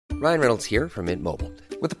Ryan Reynolds here from Mint Mobile.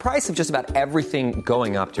 With the price of just about everything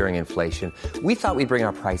going up during inflation, we thought we'd bring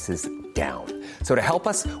our prices down. So to help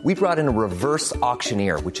us, we brought in a reverse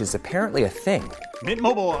auctioneer, which is apparently a thing. Mint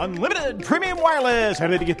Mobile Unlimited Premium Wireless. How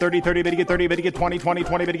to get 30, 30, bit to get 30, bit to get 20, 20,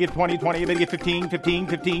 20, bit to get 20, 20, bit to get 15, 15,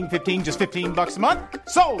 15, 15, just $15 a month?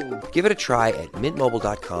 Sold! Give it a try at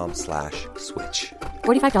mintmobile.com/switch.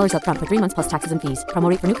 $45 up front for 3 months plus taxes and fees. Promo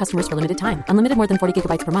rate for new customers for limited time. Unlimited more than 40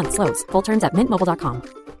 gigabytes per month. Slows full terms at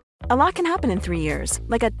mintmobile.com. A lot can happen in 3 years,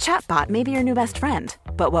 like a chatbot may be your new best friend.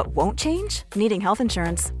 But what won't change? Needing health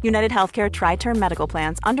insurance. United Healthcare Tri-Term Medical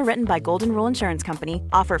Plans, underwritten by Golden Rule Insurance Company,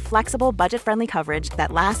 offer flexible, budget-friendly coverage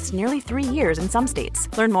that lasts nearly 3 years in some states.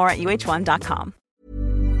 Learn more at uh1.com.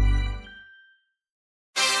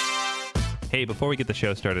 Hey, before we get the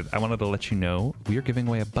show started, I wanted to let you know we are giving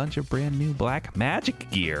away a bunch of brand new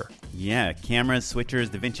Blackmagic gear. Yeah, cameras, switchers,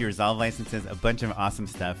 DaVinci Resolve licenses, a bunch of awesome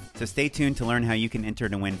stuff. So stay tuned to learn how you can enter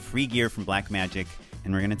to win free gear from Blackmagic,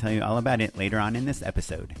 and we're going to tell you all about it later on in this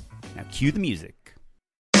episode. Now cue the music.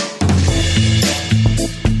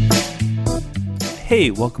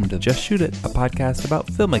 Hey, welcome to Just Shoot It, a podcast about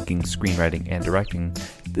filmmaking, screenwriting, and directing.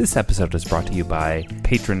 This episode is brought to you by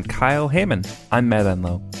patron Kyle Hammond. I'm Matt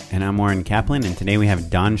Enlow. And I'm Warren Kaplan, and today we have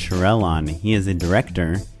Don Cheryl on. He is a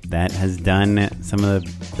director that has done some of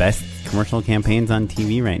the best commercial campaigns on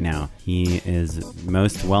TV right now. He is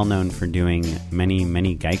most well known for doing many,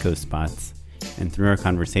 many Geico spots. And through our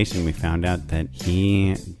conversation, we found out that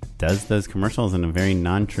he does those commercials in a very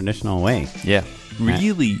non-traditional way. Yeah,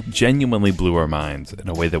 really genuinely blew our minds in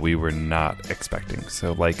a way that we were not expecting.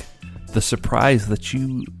 So, like, the surprise that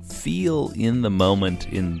you feel in the moment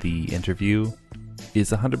in the interview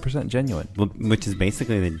is 100% genuine. Which is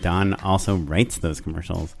basically that Don also writes those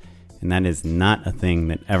commercials. And that is not a thing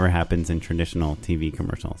that ever happens in traditional TV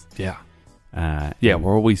commercials. Yeah.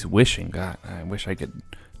 We're always wishing, God, I wish I could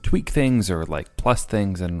tweak things or like plus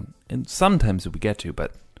things, and sometimes we get to,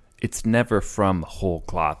 but it's never from whole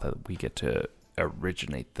cloth that we get to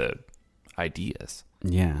originate the ideas.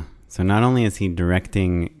 Yeah. So not only is he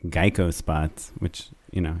directing Geico spots, which,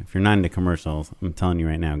 you know, if you're not into commercials, I'm telling you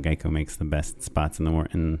right now, Geico makes the best spots in the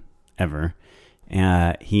world ever.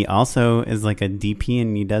 He also is like a DP,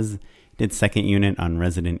 and he did second unit on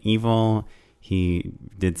Resident Evil. He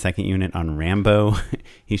did second unit on Rambo.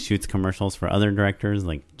 He shoots commercials for other directors,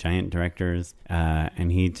 like giant directors.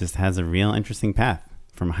 And he just has a real interesting path.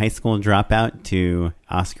 From high school dropout to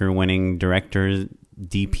Oscar-winning director,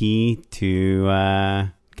 DP, to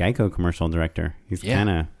Geico commercial director. He's kind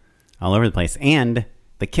of all over the place. And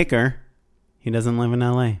the kicker, he doesn't live in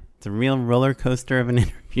L.A. It's a real roller coaster of an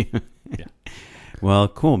interview. Yeah. Well,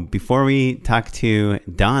 cool. Before we talk to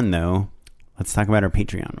Don, though, let's talk about our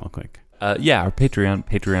Patreon real quick. Our Patreon,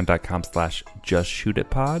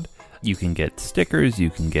 patreon.com/justshootitpod. You can get stickers,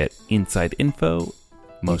 you can get inside info.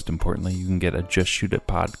 Most importantly, you can get a Just Shoot It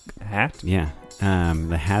Pod hat. Yeah.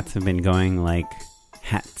 The hats have been going like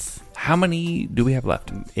hats. How many do we have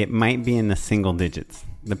left? It might be in the single digits.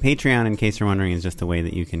 The Patreon, in case you're wondering, is just a way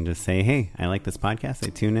that you can just say, hey, I like this podcast.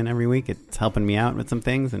 I tune in every week. It's helping me out with some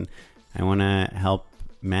things, and I want to help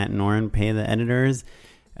Matt and Oren pay the editors,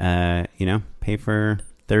 pay for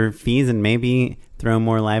their fees, and maybe throw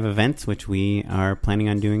more live events, which we are planning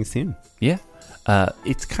on doing soon. Yeah.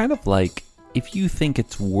 It's kind of like, if you think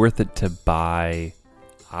it's worth it to buy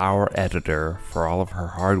our editor, for all of her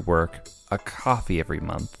hard work, a coffee every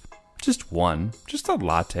month, just one, just a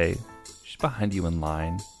latte, she's behind you in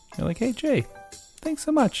line. You're like, hey, Jay, thanks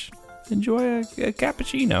so much. Enjoy a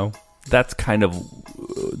cappuccino. That's kind of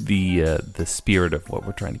the spirit of what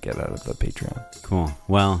we're trying to get out of the Patreon. Cool.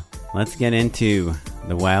 Well, let's get into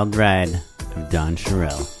the wild ride of Don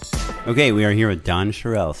Cheryl. Okay, we are here with Don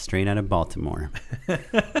Cheryl, straight out of Baltimore.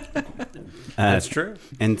 That's true.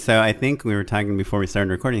 And so I think we were talking before we started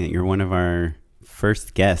recording that you're one of our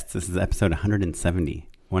first guests. This is episode 170.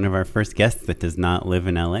 One of our first guests that does not live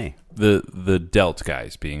in L.A. The Delt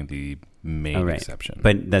guys being the main exception.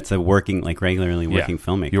 But that's a regularly working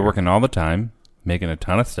filmmaker. You're working all the time, making a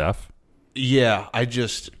ton of stuff. Yeah, I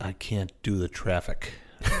can't do the traffic.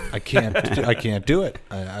 I can't do it.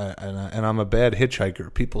 And I'm a bad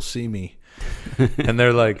hitchhiker. People see me, and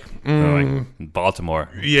they're like, Baltimore.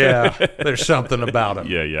 Yeah, there's something about him.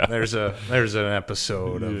 Yeah. There's an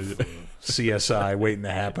episode of CSI waiting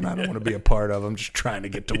to happen. I don't want to be a part of. I'm just trying to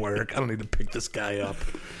get to work. I don't need to pick this guy up.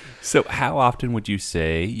 So how often would you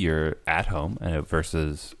say you're at home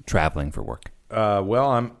versus traveling for work?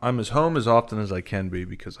 Well, I'm as home as often as I can be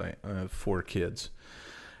because I have 4 kids,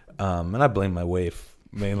 and I blame my wife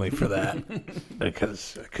mainly for that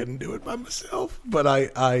because I couldn't do it by myself. But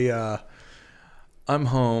I'm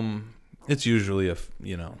home. It's usually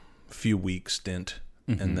few week stint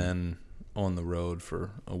and then on the road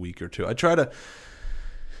for a week or two. I try to.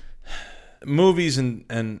 Movies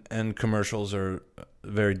and commercials are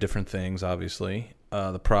very different things, obviously.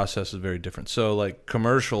 The process is very different. So, like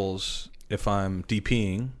commercials, if I'm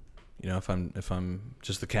DPing, if I'm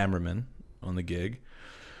just the cameraman on the gig,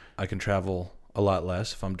 I can travel a lot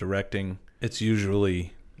less. If I'm directing, it's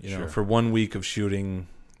usually for 1 week of shooting,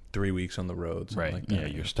 3 weeks on the road. Right. Like that. Yeah,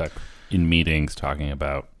 you're stuck in meetings talking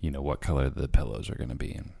about what color the pillows are going to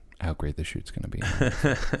be and how great the shoot's going to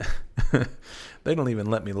be. They don't even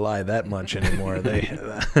let me lie that much anymore.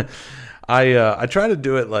 I try to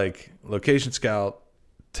do it like location scout,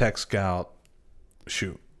 tech scout,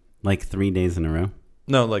 shoot. Like 3 days in a row?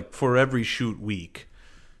 No, like for every shoot week,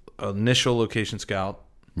 initial location scout,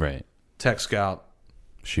 Right. tech scout,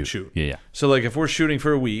 Shoot. Yeah. So like if we're shooting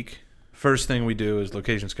for a week, first thing we do is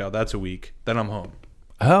location scout. That's a week. Then I'm home.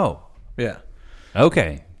 Oh. Yeah.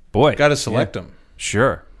 Okay. Boy. Got to select them,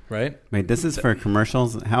 Sure. right? Wait, this is for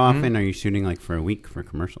commercials. How often are you shooting like for a week for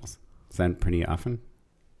commercials? Is that pretty often?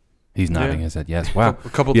 He's nodding Yeah. his head. Yes. Wow. A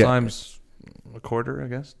couple Yeah. times a quarter, I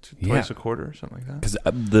guess. Twice a quarter or something like that.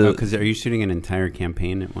 Because Because are you shooting an entire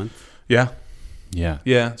campaign at once? Yeah. yeah.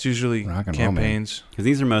 Yeah. It's usually Rock and roll, man. campaigns. Because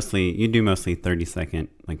these are you do mostly 30-second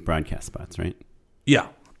like broadcast spots, right? Yeah.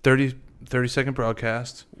 30-second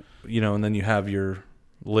broadcast, and then you have your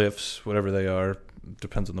lifts, whatever they are.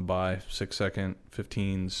 Depends on the buy. 6-second,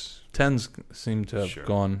 15s. 10s seem to have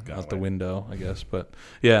gone out the window, I guess. But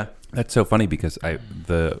yeah. That's so funny because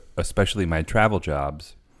especially my travel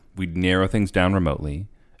jobs, we'd narrow things down remotely,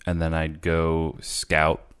 and then I'd go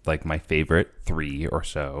scout like my favorite 3 or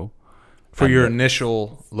so. For And your the-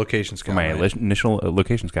 initial location scout. For my right? initial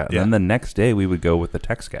location scout. And Yeah. then the next day we would go with the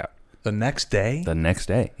tech scout. The next day? The next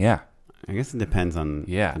day. Yeah. I guess it depends on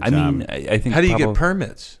Yeah. the I job. mean, I think How do you get probably-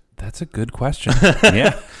 permits? That's a good question.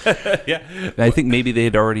 Yeah. Yeah. I think maybe they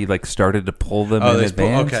had already like started to pull them in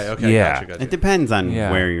advance. Okay. Yeah. Gotcha. It depends on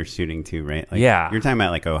Yeah. where you're shooting to, right? Like, Yeah. You're talking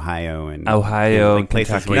about like Ohio and Ohio, like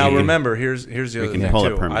places Kentucky. where Now you can- remember, here's the other can thing pull a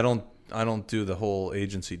too. permit. I don't do the whole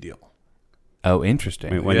agency deal. Oh,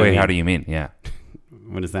 interesting. Wait, what do you how mean? do you mean? Yeah.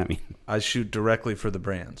 What does that mean? I shoot directly for the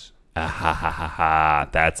brands. Ah, ha, ha, ha, ha.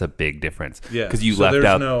 That's a big difference. Yeah. Because you So left there's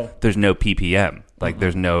out, no- there's no PPM. Like,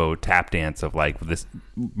 there's no tap dance of like this,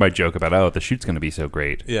 my joke about, the shoot's going to be so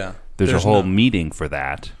great. Yeah. There's a whole meeting for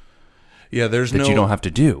that there's that no you don't have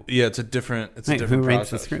to do. Yeah, it's a different Wait, different who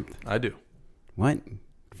writes the process. script? I do. What?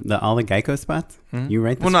 All the Geico spots? You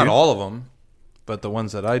write the Well, script? not all of them, but the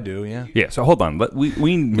ones that I do, yeah. Yeah, so hold on. We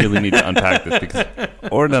really need to unpack this because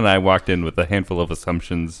Orrin and I walked in with a handful of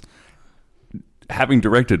assumptions. Having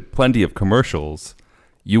directed plenty of commercials,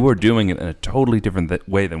 you were doing it in a totally different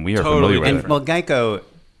way than we are Totally familiar with. And it. well, Geico,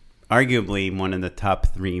 arguably one of the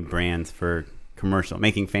top 3 brands for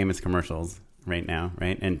making famous commercials right now,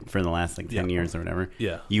 right? And for the last 10 years or whatever.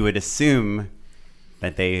 Yeah. You would assume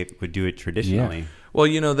that they would do it traditionally. Well,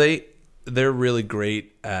 they're really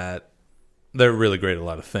great at a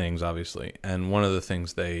lot of things, obviously. And one of the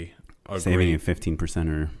things they are Saving you great. 15%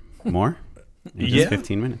 or more in Yeah. just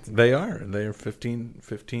 15 minutes. They are 15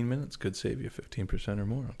 minutes could save you 15% or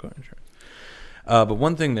more on car insurance. But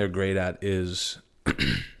one thing they're great at is,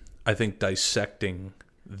 I think, dissecting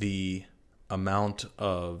the amount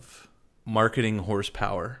of marketing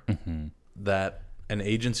horsepower that an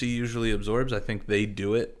agency usually absorbs. I think they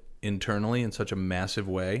do it internally in such a massive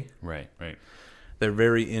way. Right. They're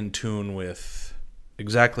very in tune with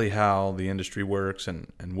exactly how the industry works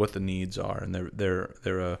and what the needs are, and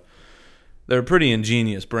they're a pretty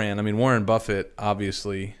ingenious brand. I mean, Warren Buffett,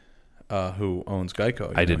 obviously, who owns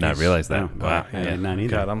Geico. I did not realize that. Oh, Wow. I did not either.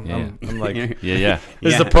 God, I'm like, Yeah.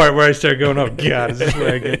 this is the part where I start going, oh God, is this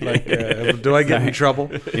where I get like, do I get in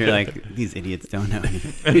trouble? You're like, these idiots don't know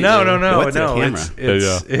anything. No. What's a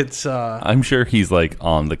camera? It's I'm sure he's like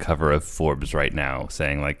on the cover of Forbes right now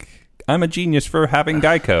saying like, I'm a genius for having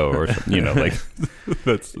Geico or something, like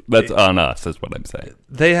that's on us is what I'm saying.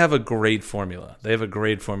 They have a great formula.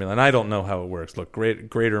 And I don't know how it works. Look,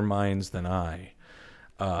 greater minds than I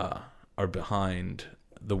are behind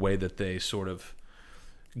the way that they sort of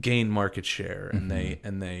gain market share, and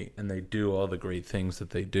they do all the great things that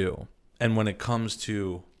they do. And when it comes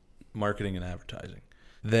to marketing and advertising,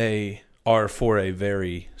 they are, for a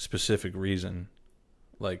very specific reason,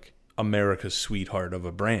 like America's sweetheart of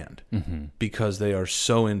a brand, because they are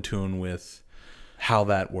so in tune with how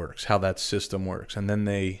that works, how that system works. And then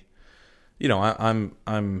they, I'm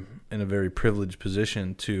in a very privileged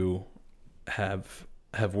position to have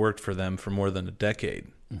worked for them for more than a decade,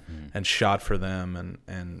 and shot for them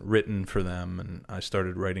and written for them. And I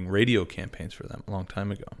started writing radio campaigns for them a long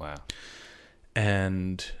time ago. Wow.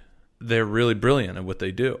 And they're really brilliant at what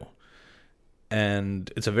they do.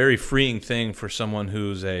 And it's a very freeing thing for someone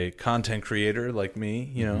who's a content creator like me,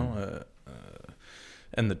 you know,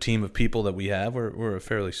 and the team of people that we have. We're a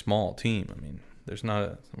fairly small team. I mean,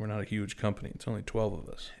 we're not a huge company. It's only 12 of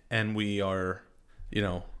us. And we are, you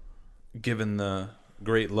know, given the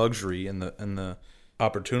great luxury and the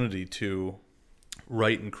opportunity to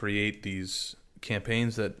write and create these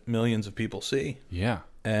campaigns that millions of people see. Yeah.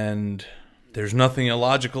 And there's nothing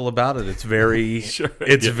illogical about it. It's very,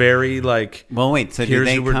 very like. Well, wait. So do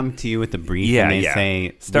they come to you with a brief and they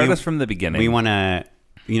say, "Start us from the beginning. We want to,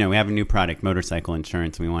 you know, we have a new product, motorcycle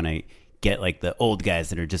insurance. We want to get like the old guys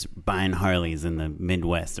that are just buying Harleys in the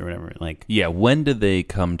Midwest or whatever." Like, yeah. When do they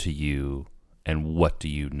come to you, and what do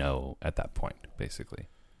you know at that point? Basically,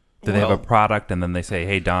 do they have a product, and then they say,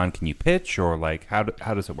 "Hey, Don, can you pitch?" Or like, how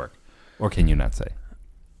does it work? Or can you not say?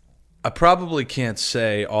 I probably can't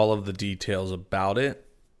say all of the details about it.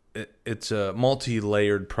 It's a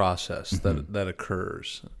multi-layered process that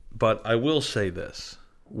occurs. But I will say this.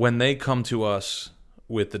 When they come to us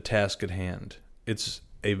with the task at hand, it's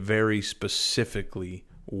a very specifically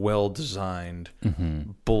well-designed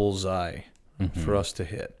bullseye for us to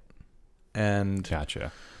hit. And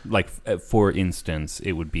gotcha. Like, for instance,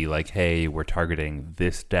 it would be like, hey, we're targeting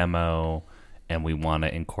this demo, and we want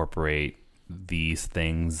to incorporate these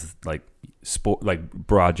things like sport, like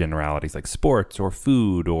broad generalities, like sports or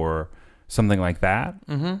food or something like that.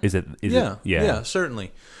 Is it? Yeah,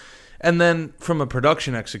 certainly. And then from a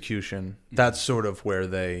production execution, that's sort of where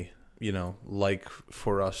they, you know, like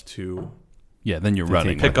for us to. Yeah, then you're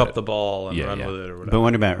running. Pick up the ball and run with it or whatever. But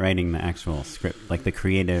what about writing the actual script, like the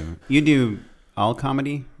creative? You do all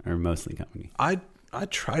comedy or mostly comedy? I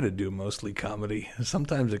try to do mostly comedy.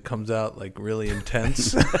 Sometimes it comes out like really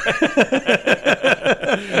intense.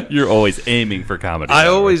 You're always aiming for comedy. I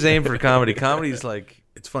always aim for comedy. Comedy's like,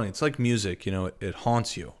 it's funny. It's like music, you know, it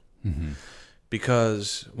haunts you.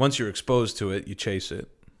 Because once you're exposed to it, you chase it.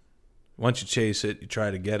 Once you chase it, you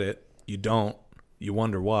try to get it. You don't. You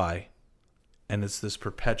wonder why. And it's this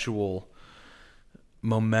perpetual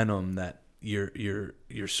momentum that you're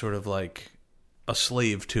sort of like a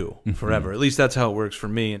slave to forever. At least that's how it works for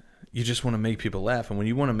me. You just want to make people laugh, and when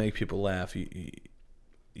you want to make people laugh,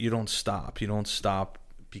 you don't stop. You don't stop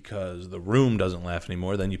because the room doesn't laugh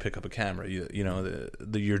anymore. Then you pick up a camera. You know,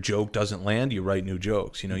 your joke doesn't land. You write new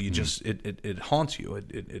jokes. You know, you just it haunts you.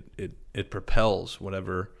 It propels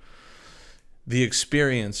whatever the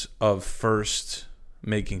experience of first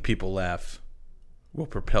making people laugh will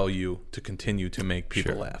propel you to continue to make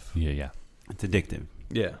people laugh. Yeah. It's addictive.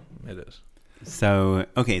 Yeah, it is. So,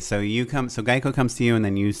 okay, so Geico comes to you and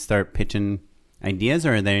then you start pitching ideas,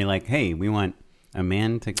 or are they like, hey, we want a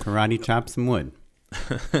man to karate chop some wood?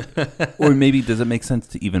 Or maybe does it make sense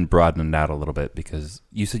to even broaden it out a little bit? Because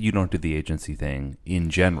you said you don't do the agency thing in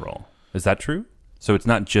general. Is that true? So it's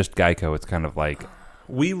not just Geico, it's kind of like...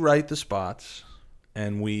 We write the spots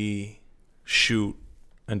and we shoot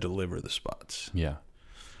and deliver the spots. Yeah.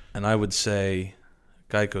 And I would say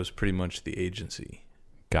Geico's pretty much the agency.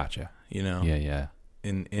 Gotcha. You know? Yeah.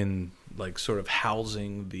 In like sort of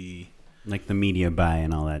housing the... Like the media buy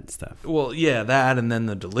and all that stuff. Well, yeah, that and then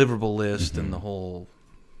the deliverable list and the whole...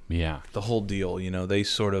 Yeah. The whole deal, you know, they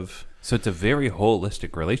sort of... So it's a very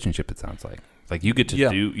holistic relationship, it sounds like. Like you get to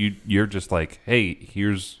do... You're just like, hey,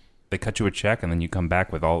 here's... They cut you a check and then you come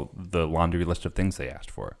back with all the laundry list of things they asked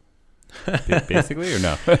for. Basically, or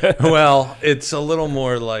no? Well, it's a little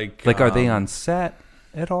more like... Like, are they on set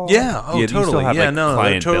at all? Yeah, totally. Have, yeah, no,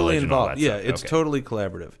 they're totally involved. Yeah, it's totally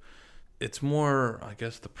collaborative. It's more, I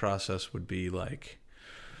guess the process would be like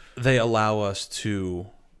they allow us to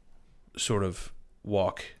sort of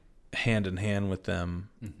walk hand in hand with them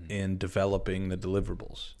in developing the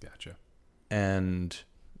deliverables. Gotcha. And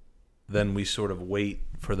then we sort of wait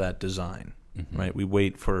for that design, right? We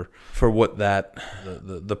wait for what that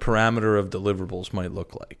the parameter of deliverables might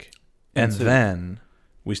look like. And so, then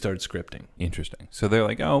we start scripting. Interesting. So they're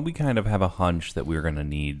like, oh, we kind of have a hunch that we're going to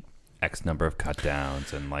need X number of cut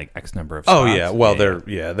downs and like X number of spots. Oh yeah, well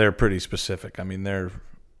they're pretty specific. I mean, they're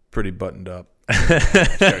pretty buttoned up.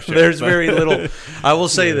 Sure. There's very little. I will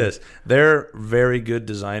say this: they're very good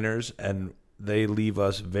designers, and they leave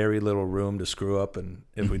us very little room to screw up. And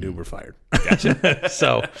if we do, we're fired. Gotcha.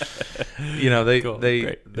 So, you know, they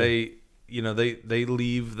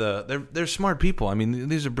leave they're smart people. I mean,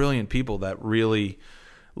 these are brilliant people that really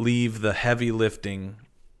leave the heavy lifting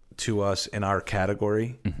to us in our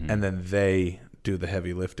category, and then they do the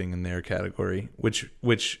heavy lifting in their category,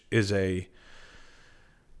 which is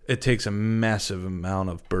it takes a massive amount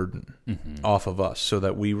of burden off of us so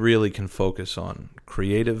that we really can focus on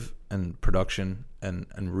creative and production and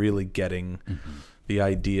really getting the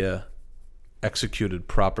idea executed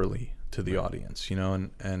properly to the audience,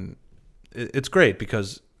 and it's great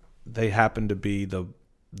because they happen to be the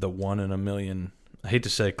 1 in a million. I hate to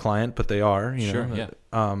say client, but they are,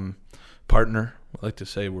 partner. I like to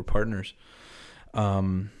say we're partners.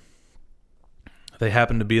 They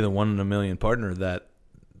happen to be the 1 in a million partner that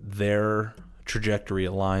their trajectory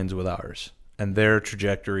aligns with ours, and their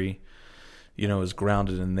trajectory, is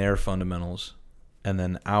grounded in their fundamentals, and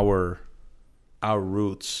then our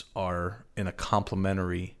roots are in a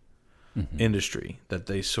complementary industry that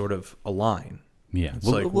they sort of align. Yeah, it's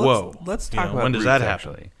whoa. Let's talk about when does roots, that happen?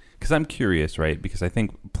 Actually, because I'm curious, right? Because I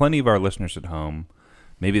think plenty of our listeners at home,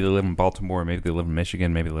 maybe they live in Baltimore, maybe they live in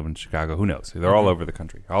Michigan, maybe they live in Chicago. Who knows? They're all over the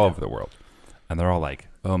country, all over the world, and they're all like,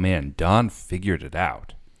 "Oh man, Don figured it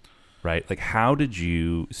out." Right? Like, how did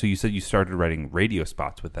you... So you said you started writing radio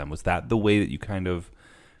spots with them. Was that the way that you kind of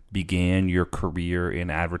began your career in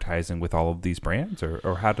advertising with all of these brands?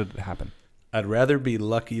 Or how did it happen? I'd rather be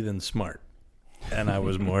lucky than smart. And I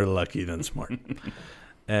was more lucky than smart.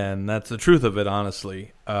 And that's the truth of it,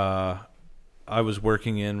 honestly. I was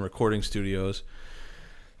working in recording studios.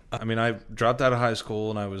 I mean, I dropped out of high school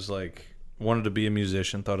and I was like... wanted to be a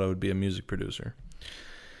musician, thought I would be a music producer.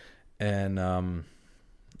 And...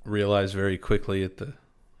 realized very quickly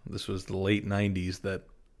this was the late 90s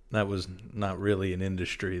that was not really an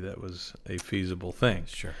industry that was a feasible thing.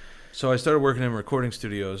 Sure. So I started working in recording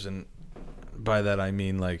studios, and by that I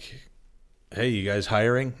mean like, hey, you guys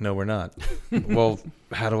hiring? No, we're not. Well,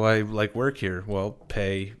 how do I work here? Well,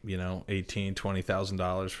 pay, $18,000,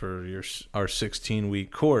 $20,000 for our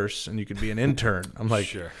 16-week course, and you could be an intern. I'm like,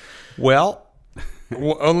 sure. Well,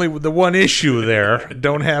 only the one issue there,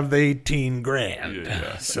 don't have the 18 grand.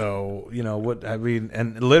 Yeah. So,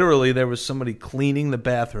 and literally there was somebody cleaning the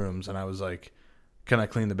bathrooms, and I was like, can I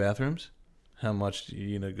clean the bathrooms? How much are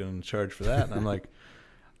you going to charge for that? And I'm like,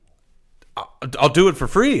 I'll do it for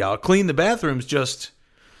free. I'll clean the bathrooms. Just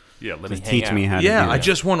let me teach me how to do I that.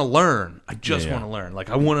 just want to learn. I want to learn. Like,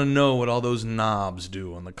 I want to know what all those knobs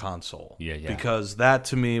do on the console. Yeah. Because that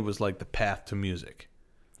to me was like the path to music.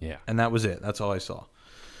 Yeah. And that was it. That's all I saw.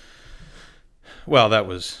 Well, that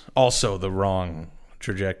was also the wrong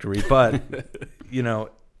trajectory, but,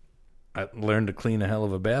 I learned to clean a hell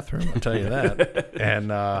of a bathroom, I'll tell you that. And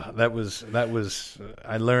that was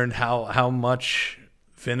I learned how much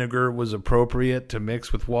vinegar was appropriate to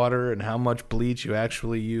mix with water and how much bleach you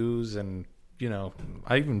actually use. And,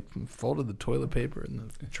 I even folded the toilet paper in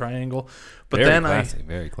the triangle. But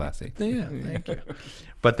very classy. Yeah, thank you.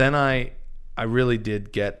 But then I really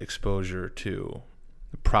did get exposure to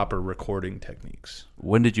proper recording techniques.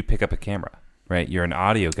 When did you pick up a camera? Right, you're an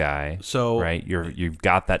audio guy, so right. You've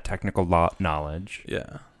got that technical knowledge.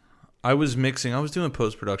 Yeah, I was mixing. I was doing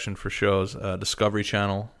post production for shows, Discovery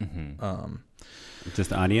Channel.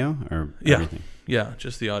 Just audio or everything? Yeah,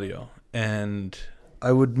 just the audio. And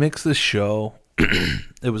I would mix this show.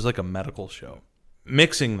 It was like a medical show.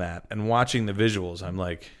 Mixing that and watching the visuals, I'm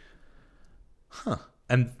like, huh.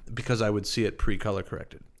 And because I would see it pre-color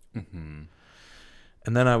corrected. And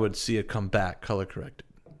then I would see it come back color corrected.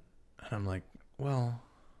 And I'm like, well,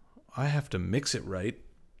 I have to mix it right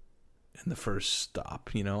in the first stop.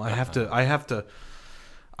 I have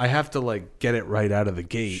to like get it right out of the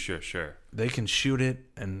gate. Sure. They can shoot it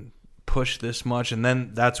and push this much. And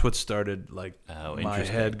then that's what started like my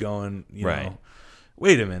head going, you know,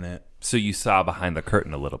 wait a minute. So you saw behind the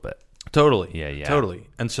curtain a little bit. Totally. Yeah. Totally.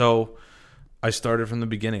 And so I started from the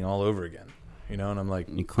beginning all over again, and I'm like,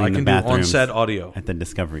 I can do on-set audio at the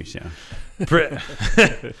Discovery show.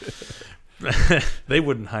 They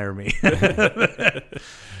wouldn't hire me. So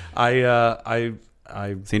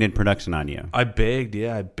you did production audio. I begged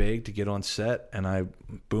to get on set, and I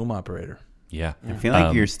boom operator. Yeah. I feel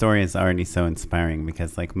like your story is already so inspiring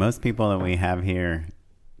because like most people that we have here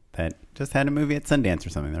that just had a movie at Sundance or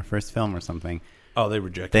something, their first film or something. Oh, they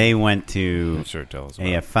rejected. They went to tell us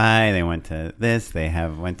AFI. They went to this. They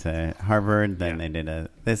went to Harvard. Then they did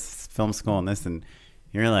this film school and this. And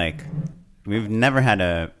you're like, we've never had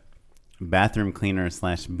a bathroom cleaner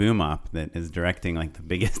 / boom op that is directing like the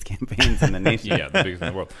biggest campaigns in the nation. Yeah, the biggest in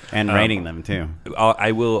the world, and writing them too.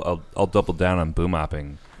 I'll double down on boom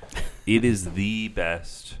opping. It is the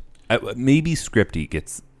best. Maybe Scripty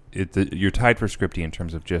gets it. You're tied for Scripty in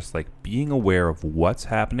terms of just like being aware of what's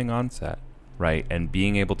happening on set. right? And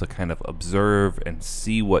being able to kind of observe and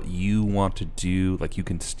see what you want to do. Like, you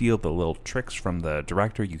can steal the little tricks from the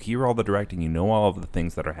director. You hear all the directing. You know all of the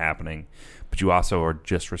things that are happening. But you also are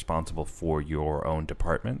just responsible for your own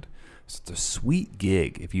department. So it's a sweet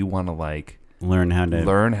gig if you want to, like... Learn how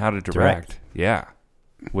to direct. Yeah.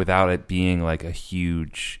 Without it being, like, a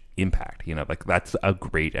huge impact. You know, like, that's a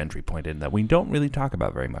great entry point in that we don't really talk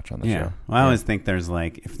about very much on the show. Well, I always think there's,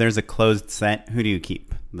 like, if there's a closed set, who do you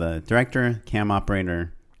keep? The director, cam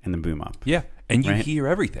operator, and the boom op. Yeah, and you right? hear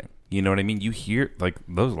everything. You know what I mean? You hear, like,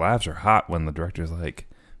 those laughs are hot when the director's like,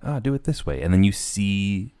 do it this way. And then you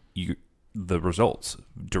see the results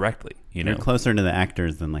directly, you know? You're closer to the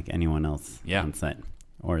actors than, like, anyone else on set.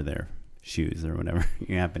 Or their shoes or whatever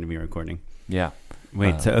you happen to be recording. Yeah.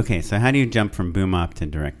 Wait, so how do you jump from boom op to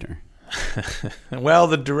director? Well,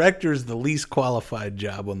 the director is the least qualified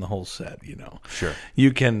job on the whole set, you know. Sure.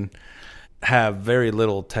 You can have very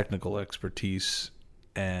little technical expertise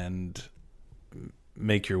and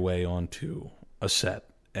make your way onto a set.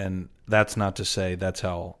 And that's not to say that's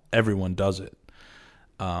how everyone does it.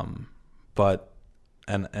 But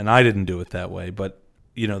I didn't do it that way. But,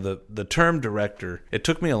 you know, the term director, it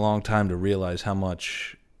took me a long time to realize how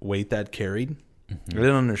much weight that carried. I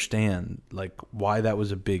didn't understand, like, why that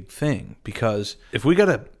was a big thing. Because if we got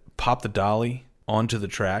to pop the dolly onto the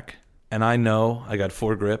track, and I know I got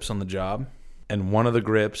 4 grips on the job, and one of the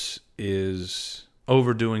grips is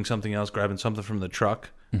overdoing something else, grabbing something from the truck,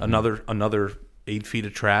 another 8 feet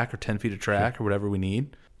of track or 10 feet of track or whatever we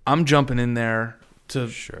need, I'm jumping in there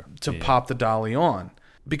to pop the dolly on.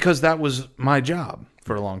 Because that was my job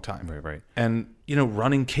for a long time. Right. And, you know,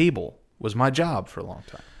 running cable was my job for a long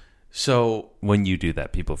time. So when you do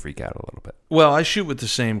that, people freak out a little bit. Well, I shoot with the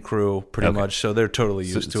same crew pretty much, so they're totally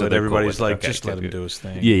used to it. Everybody's cool like, just let him do his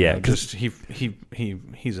thing. Yeah. You know, just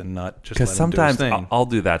he's a nut. Just let him do his thing. Because sometimes I'll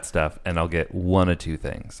do that stuff, and I'll get one of two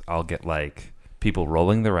things. I'll get like people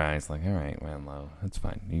rolling their eyes, like, "All right, Wanlow, that's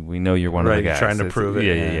fine. We know you're one of the guys." Trying to prove it.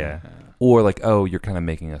 Yeah. Or like, "Oh, you're kind of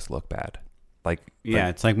making us look bad." Like,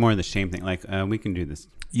 it's like more of the shame thing. Like, we can do this.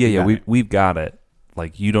 We've got it.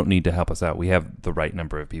 Like, you don't need to help us out. We have the right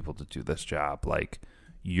number of people to do this job. Like,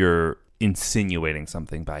 you're insinuating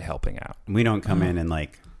something by helping out. We don't come in and,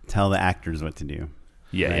 like, tell the actors what to do.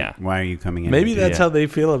 Yeah, right? yeah. Why are you coming in? Maybe that's how they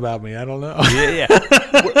feel about me. I don't know. Yeah.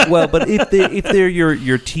 Well, but if they're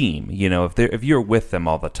your team, you know, if you're with them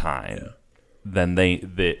all the time, then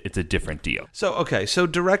it's a different deal. So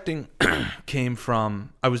directing came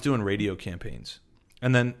from, I was doing radio campaigns.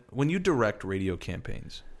 And then when you direct radio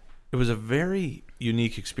campaigns, it was a very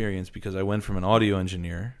unique experience because I went from an audio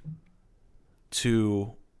engineer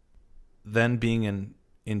to then being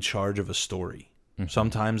in charge of a story. Mm-hmm.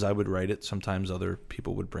 Sometimes I would write it. Sometimes other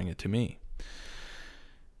people would bring it to me.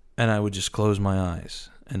 And I would just close my eyes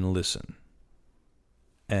and listen.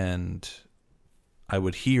 And I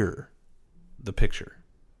would hear the picture.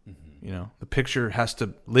 Mm-hmm. You know, the picture has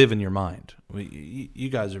to live in your mind. You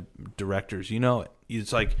guys are directors. You know it.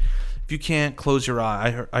 It's like, if you can't close your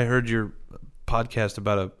eye, I heard your podcast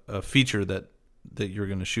about a feature that you're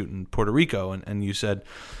going to shoot in Puerto Rico, and you said,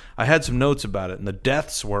 I had some notes about it, and the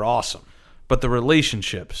deaths were awesome, but the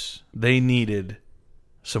relationships, they needed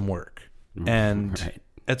some work. And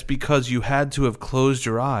it's because you had to have closed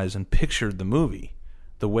your eyes and pictured the movie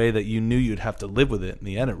the way that you knew you'd have to live with it in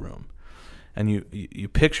the edit room. And you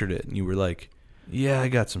pictured it, and you were like, yeah, I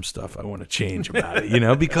got some stuff I want to change about it, you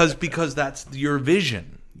know, because that's your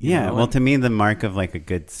vision. Yeah, well, to me, the mark of like a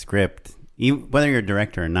good script, whether you're a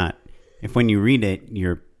director or not, if when you read it,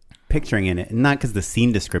 you're picturing in it, not because the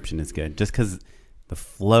scene description is good, just because the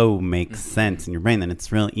flow makes sense in your brain, then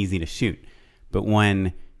it's real easy to shoot. But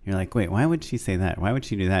when you're like, wait, why would she say that? Why would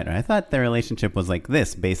she do that? Or I thought their relationship was like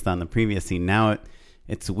this based on the previous scene. Now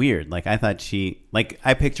it's weird. Like, I thought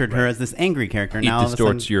I pictured her as this angry character. It now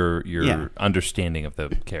distorts your understanding of the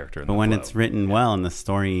character. But when it's written well and the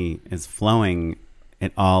story is flowing,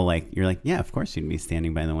 it all, like, you're like, yeah, of course she'd be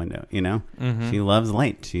standing by the window, you know? Mm-hmm. She loves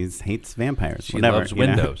light. She hates vampires. She whatever, loves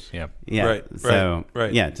windows. Know? Yeah.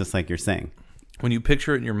 Right. Yeah, just like you're saying. When you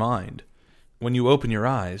picture it in your mind, when you open your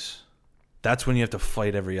eyes, that's when you have to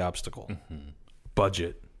fight every obstacle. Mm-hmm.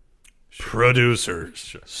 Budget,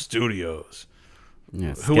 producers, studios,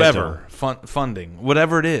 whoever, funding,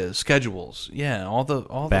 whatever it is, schedules, all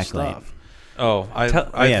the stuff. Oh, I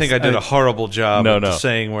think I did a horrible job of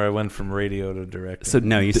saying where I went from radio to directing. So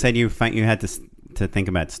no, you said you had to think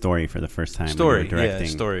about story for the first time. Story.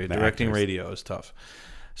 Directing radio is tough.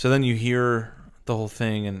 So then you hear the whole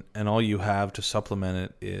thing, and all you have to supplement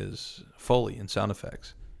it is Foley and sound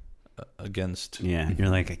effects. against. Yeah, you're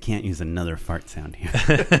like, I can't use another fart sound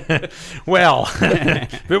here. Well,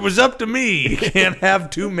 if it was up to me, you can't have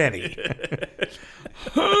too many.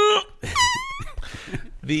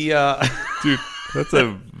 Dude, that's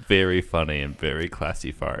a very funny and very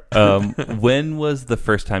classy fart. When was the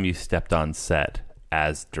first time you stepped on set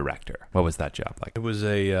as director? What was that job like? It was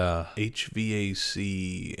a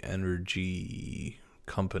HVAC energy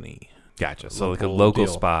company. Gotcha. So like a local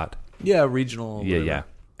deal. spot. Yeah, regional. Yeah, whatever. yeah.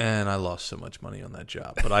 And I lost so much money on that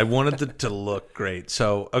job, but I wanted it to look great.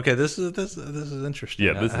 So, okay, this is interesting.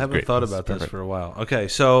 Yeah, this I is haven't great. thought This is about this perfect. for a while. Okay,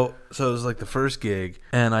 so it was like the first gig,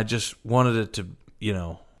 and I just wanted it to,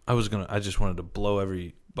 I just wanted to blow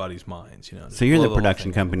everybody's minds, So you're blow the whole production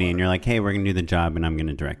thing company, and apart. you're like, hey, we're going to do the job, and I'm going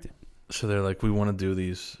to direct it. So they're like, we want to do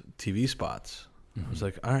these TV spots. I was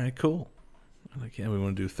like, all right, cool. I'm like, yeah, we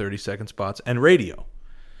want to do 30-second spots and radio.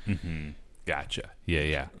 Gotcha. Yeah,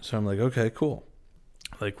 yeah. So I'm like, okay, cool.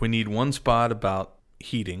 Like, we need one spot about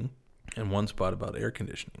heating and one spot about air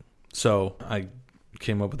conditioning. So I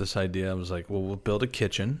came up with this idea. I was like, well, we'll build a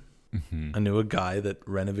kitchen. I knew a guy that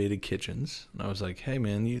renovated kitchens. And I was like, hey,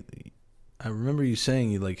 man, I remember you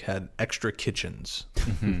saying you, like, had extra kitchens,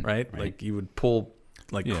 right? Like, you would pull,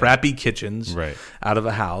 like, crappy kitchens out of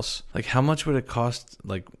a house. Like, how much would it cost,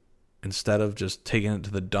 like, instead of just taking it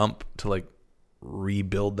to the dump to, like,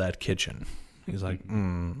 rebuild that kitchen? He's like, I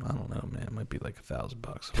don't know, man. It might be like $1,000.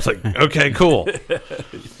 I was like, okay, cool.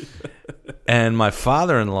 And my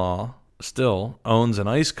father-in-law still owns an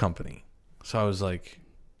ice company. So I was like,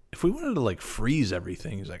 if we wanted to like freeze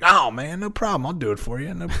everything, he's like, oh, man, no problem. I'll do it for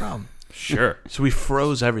you. No problem. Sure. So we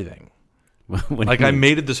froze everything. What do Like you I mean?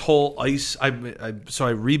 made it this whole ice. So I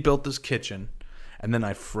rebuilt this kitchen, and then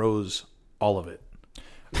I froze all of it.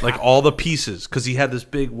 Like all the pieces, because he had this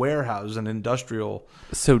big warehouse, an industrial.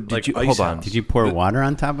 So did Like you ice hold on? house. Did you pour water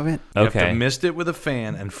on top of it? You have Okay. to mist it with a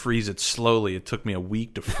fan and freeze it slowly. It took me a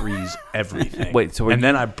week to freeze everything. Wait, so were and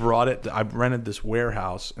then you- I brought it. I rented this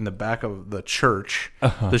warehouse in the back of the church,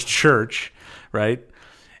 Uh-huh. this church, right?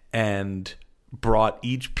 And brought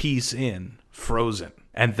each piece in frozen.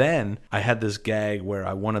 And then I had this gag where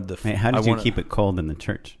I wanted the. Wait, how did you keep it cold in the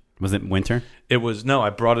church? Was it winter? It was no.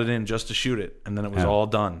 I brought it in just to shoot it, and then it was Oh. all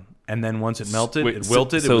done. And then once it melted, Wait, it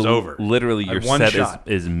wilted. so it was over. Literally, I your had one set shot.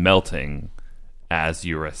 is melting as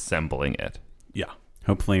you're assembling it. Yeah.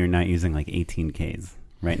 Hopefully you're not using like 18Ks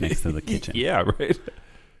right next to the kitchen. Yeah, right.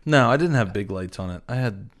 No, I didn't have big lights on it. I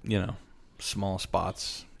had, small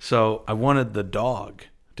spots. So I wanted the dog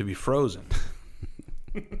to be frozen.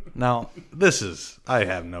 Now, I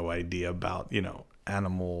have no idea about,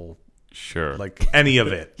 animal, Sure. like any of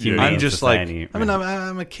it. Humane I'm just society, like,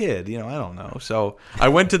 I'm a kid, I don't know. So I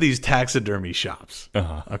went to these taxidermy shops,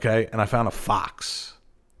 okay, and I found a fox.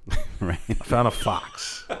 Right. I found a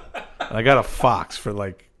fox. And I got a fox for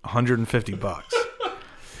like $150.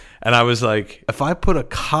 And I was like, if I put a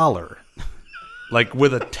collar, like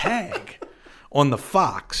with a tag on the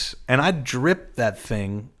fox, and I drip that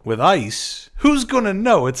thing with ice, who's going to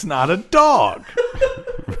know it's not a dog?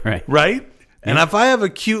 Right. Right? And if I have a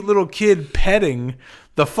cute little kid petting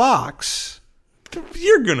the fox,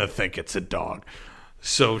 you're going to think it's a dog.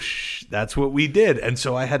 So that's what we did. And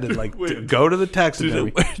so I had to like go to the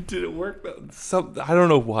taxidermy. Did it work? I don't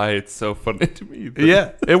know why it's so funny to me. but-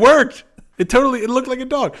 Yeah, it worked. It looked like a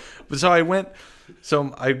dog. But so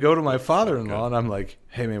I go to my father-in-law and I'm like,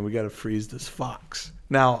 hey man, we got to freeze this fox.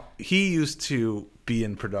 Now, he used to be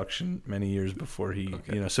in production many years before he,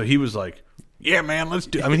 so he was like, yeah, man, let's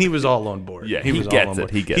do. I mean, he was all on board. Yeah, he he was gets all on it.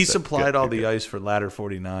 board. He gets He it. supplied Good, all good, the good. ice for Ladder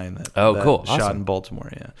 49 that Cool. shot Awesome. in Baltimore,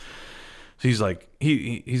 yeah. So he's like,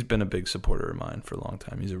 he's been a big supporter of mine for a long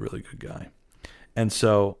time. He's a really good guy. And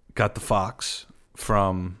so got the fox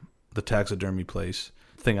from the taxidermy place.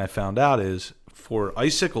 Thing I found out is for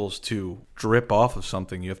icicles to drip off of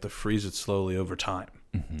something, you have to freeze it slowly over time.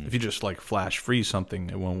 If you just like flash freeze something,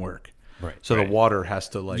 it won't work. Right. So the water has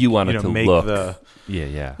to like You want it to make look. the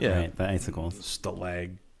Yeah. Right. The icicles.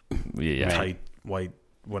 stalag Yeah. tight white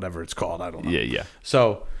whatever it's called. I don't know. Yeah.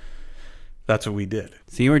 So that's what we did.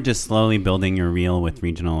 So you were just slowly building your reel with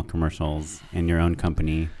regional commercials and your own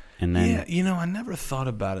company. And then Yeah, I never thought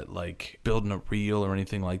about it like building a reel or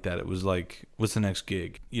anything like that. It was like, what's the next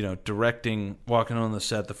gig? Directing, walking on the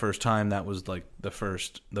set the first time, that was like the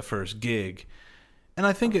first gig. And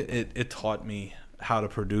I think it taught me how to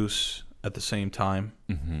produce at the same time,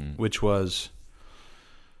 which was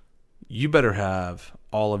you better have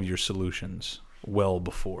all of your solutions well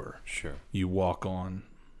before you walk on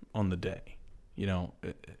the day.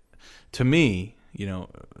 To me,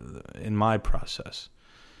 in my process,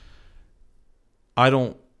 I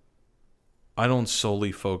don't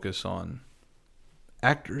solely focus on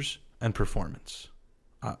actors. and performance.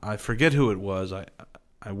 I forget who it was.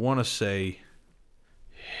 I want to say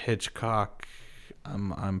Hitchcock.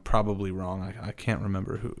 I'm probably wrong. I can't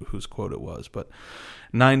remember whose quote it was, but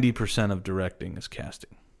 90% of directing is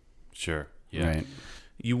casting. Sure. Yeah. Right.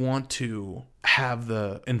 You want to have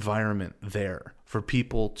the environment there for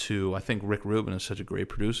people to. I think Rick Rubin is such a great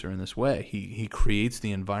producer in this way. He creates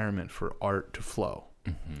the environment for art to flow.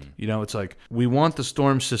 Mm-hmm. You know, it's like, we want the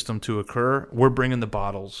storm system to occur. We're bringing the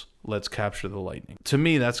bottles. Let's capture the lightning. To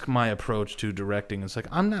me, that's my approach to directing. It's like,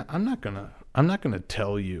 I'm not gonna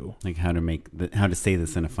tell you Like how to say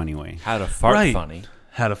this in a funny way. How to fart Right. funny.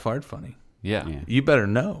 how to fart funny. Yeah. Yeah. You better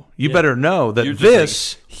know. You better know that You're just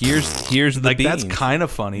this, like, here's the like, that's beans. kind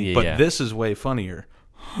of funny, Yeah, but yeah. this is way funnier.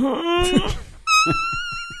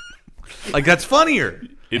 Like, that's funnier.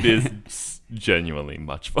 It is genuinely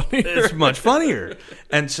much funnier. It's much funnier.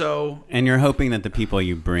 And so, And you're hoping that the people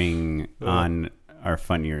you bring on are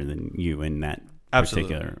funnier than you in that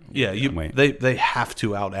absolutely. particular Yeah, way. they have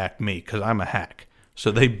to outact me because I'm a hack.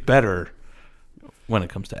 So they better, when it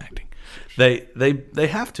comes to acting, they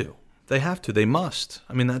have to. They have to. They must.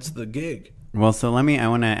 I mean, that's the gig. Well, so I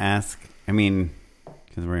want to ask, I mean,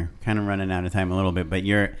 because we're kind of running out of time a little bit, but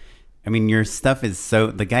your stuff is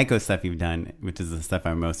the Geico stuff you've done, which is the stuff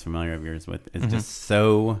I'm most familiar of yours with, is just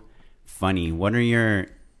so funny. What are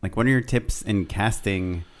your tips in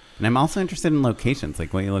casting? And I'm also interested in locations,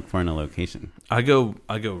 like what you look for in a location. I go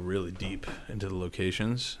really deep into the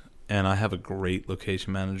locations, and I have a great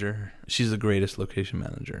location manager. She's the greatest location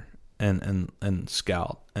manager and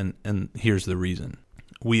scout. And here's the reason.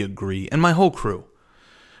 We agree, and my whole crew,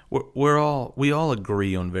 we all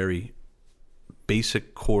agree on very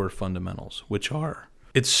basic core fundamentals, which are,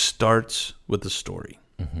 it starts with the story.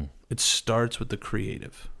 Mm-hmm. It starts with the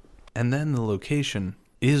creative. And then the location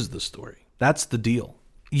is the story. That's the deal.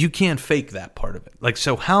 You can't fake that part of it. Like,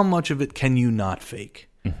 so how much of it can you not fake?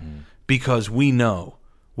 Mm-hmm. Because we know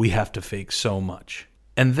we have to fake so much.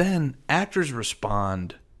 And then actors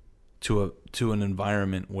respond to an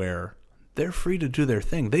environment where they're free to do their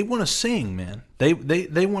thing. They want to sing, man. They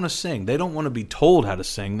want to sing. They don't want to be told how to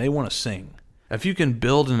sing. They want to sing. If you can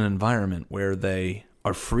build an environment where they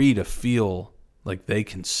are free to feel like they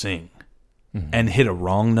can sing and hit a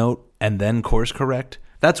wrong note and then course correct,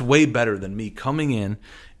 that's way better than me coming in,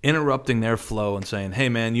 interrupting their flow and saying, hey,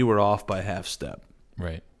 man, you were off by a half step.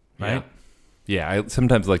 Right. Right? Yeah, I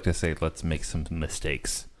sometimes like to say, let's make some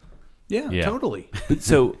mistakes. Yeah, totally.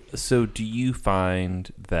 So do you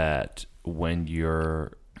find that when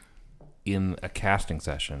you're in a casting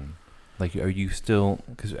session, like, are you still,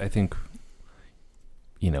 because I think,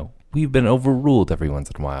 you know, we've been overruled every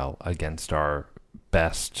once in a while against our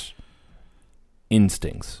best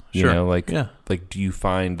instincts. You Sure. know, like, Yeah. like, do you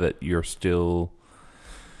find that you're still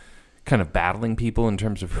kind of battling people in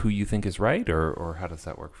terms of who you think is right, or how does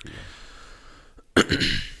that work for you?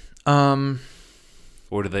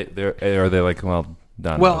 Or are they like, well,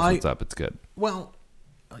 Don knows what's up, it's good. Well,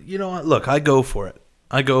 you know what? Look, I go for it.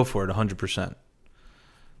 100%.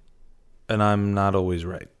 And I'm not always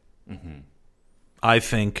right. Mm-hmm. I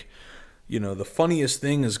think, you know, the funniest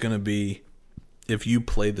thing is going to be if you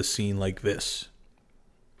play the scene like this.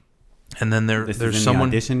 And then there's in someone...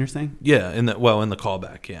 the audition, you're saying? Yeah, in the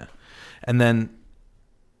callback, yeah. And then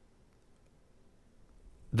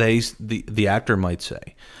the actor might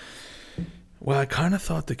say, well, I kind of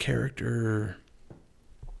thought the character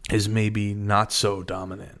is maybe not so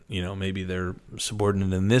dominant. You know, maybe they're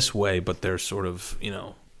subordinate in this way, but they're sort of, you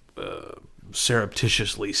know,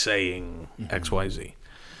 surreptitiously saying X, Y, Z.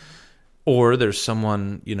 Or there's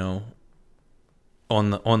someone, you know,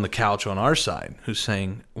 on the couch on our side who's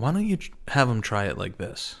saying, why don't you have them try it like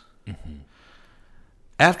this? Mm-hmm.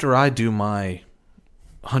 After I do my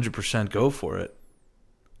 100% go for it,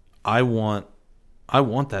 I want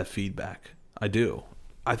that feedback. I do.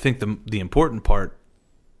 I think the important part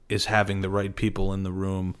is having the right people in the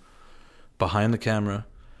room, behind the camera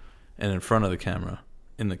and in front of the camera,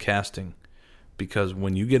 in the casting, because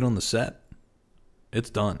when you get on the set, it's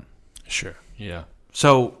done. Sure. Yeah.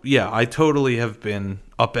 So, yeah, I totally have been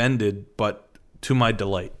upended, but to my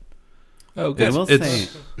delight. Oh, I good. will say,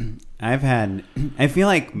 I feel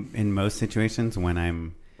like in most situations when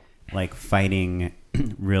I'm like fighting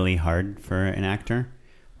really hard for an actor,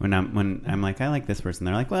 when I'm like, I like this person,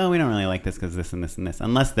 they're like, well, we don't really like this because this and this and this,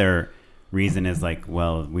 unless their reason is like,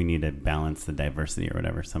 well, we need to balance the diversity or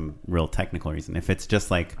whatever, some real technical reason. If it's just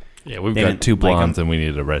like, Yeah, we've they got didn't two like 'em. blondes and we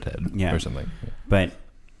need a redhead Yeah. or something. But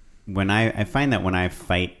when I find that when I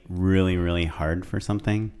fight really, really hard for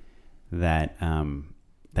something, that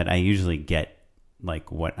that I usually get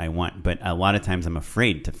like what I want. But a lot of times I'm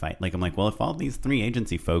afraid to fight. Like I'm like, well, if all these 3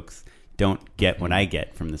 agency folks don't get what I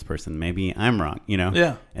get from this person, maybe I'm wrong, you know?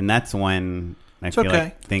 Yeah. And that's when I feel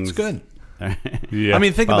like things... It's good. Yeah. I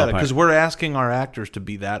mean, think Fall about it, apart. because we're asking our actors to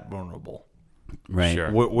be that vulnerable. Right.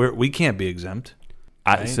 Sure. We can't be exempt.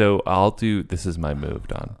 So I'll do. This is my move,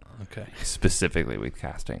 Don. Okay. Specifically with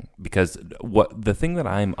casting, because the thing that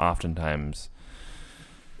I'm oftentimes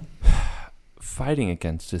fighting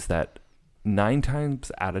against is that 9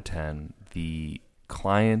 times out of 10, the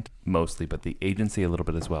client mostly, but the agency a little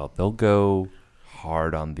bit as well, they'll go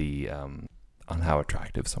hard on the on how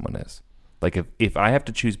attractive someone is. Like if I have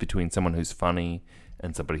to choose between someone who's funny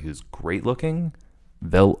and somebody who's great looking,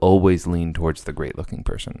 they'll always lean towards the great looking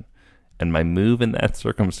person. And my move in that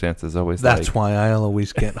circumstance is always That's why I'll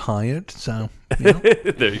always get hired. So,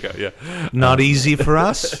 there you go. Yeah. not easy for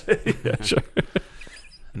us. Yeah, sure.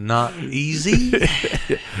 Not easy.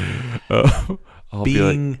 I'll be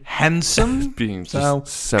Being handsome. being so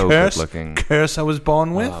just so curse, good looking. Curse I was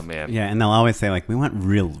born with. Oh man. Yeah, and they'll always say like, we want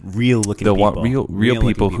real looking They'll people. want real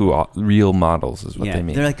people who are real models is what yeah, they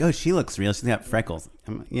mean. they're like, oh, she looks real. She's got freckles.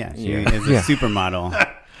 Yeah, she Yeah. is a supermodel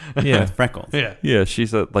yeah. with freckles. Yeah. Yeah,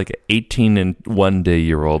 she's a like 18 and 1 day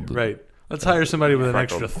year old. Right. Let's hire somebody with an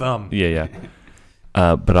Freckled. extra thumb. Yeah.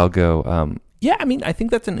 But I'll go. Yeah, I mean, I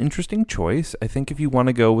think that's an interesting choice. I think if you want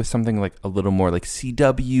to go with something like a little more like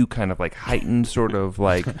CW, kind of like heightened, sort of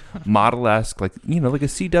like model-esque, like like a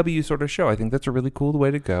CW sort of show, I think that's a really cool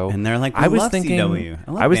way to go. And they're like, I was love thinking, CW.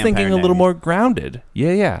 I was thinking a Vampire little Diaries. more grounded.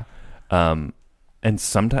 Yeah. And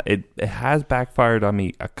sometimes it has backfired on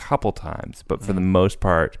me a couple times, but for the most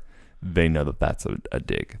part, they know that that's a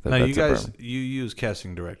dig. That Now, that's you a guys, burn. you use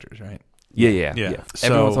casting directors, right? Yeah. Yeah. Every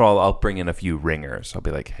So- once in a while, I'll bring in a few ringers. I'll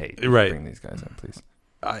be like, "Hey, Right. bring these guys in, please."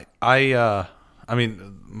 I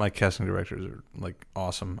mean, my casting directors are like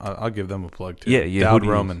awesome. I'll give them a plug too. Yeah. Who Dowd do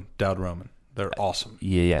you Roman. Dowd Roman. They're awesome.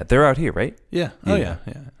 Yeah. They're out here, right? Yeah. Oh yeah.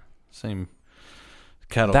 Yeah. Same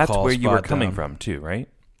cattle That's call where you were spot coming down. from, too, right?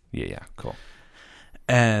 Yeah. Cool.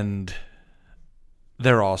 And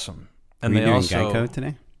they're awesome. And Were you they doing also Geico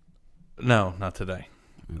today? No, not today.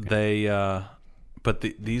 Okay. They but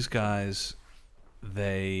these guys,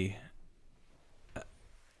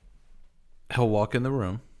 he'll walk in the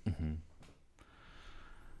room,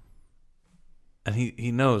 and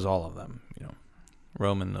he knows all of them.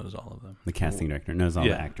 Roman knows all of them. The casting director knows all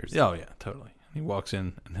the actors. Oh yeah, totally. He walks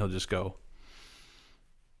in and he'll just go,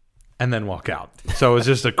 and then walk out. So it's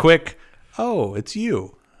just a quick, oh, it's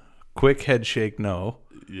you. Quick head shake, no,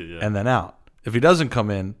 and then out. If he doesn't come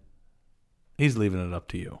in, he's leaving it up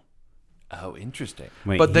to you. Oh, interesting.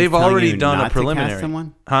 Wait, But he's they've telling already you done a not to preliminary. cast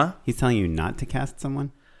someone? Huh? He's telling you not to cast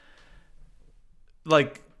someone?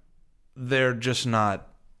 Like, they're just not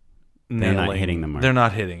They're nailing. not hitting the mark. They're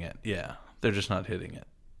not hitting it. Yeah, they're just not hitting it.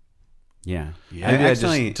 Yeah. Maybe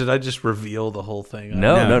Actually, did I just reveal the whole thing?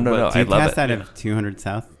 No. but do I you love cast it. out of 200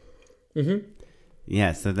 South? Mm-hmm.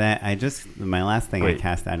 Yeah, so that my last thing I Wait.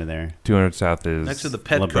 cast out of there, 200 South is Next to the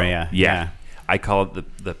La Petco. Brea. Yeah. I call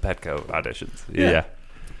it the Petco auditions. Yeah.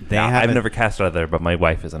 They Now, have I've a- never cast out of there, but my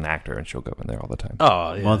wife is an actor and she'll go in there all the time.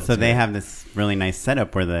 Oh, yeah. Well, so they have this really nice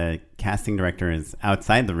setup where the casting director is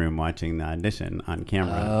outside the room watching the audition on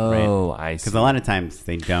camera. Oh, I see. Because a lot of times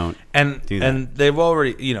they don't. and do that. and they've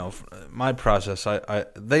already, my process.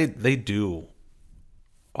 They do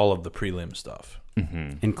all of the prelim stuff.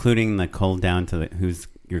 Including the call down to who's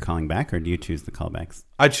you're calling back, or do you choose the callbacks?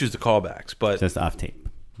 I choose the callbacks, but Just off tape,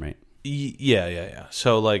 right? yeah.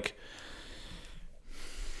 So like,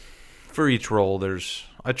 for each role,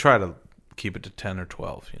 I try to keep it to 10 or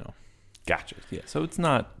 12. Gotcha. Yeah. So it's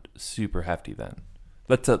not super hefty then.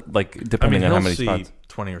 That's depending on how he'll many see spots.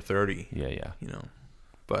 20 or 30. Yeah.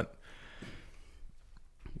 But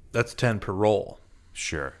that's 10 per role.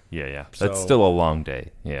 Sure. Yeah. That's So- still a long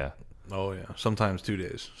day. Yeah. Oh yeah, sometimes 2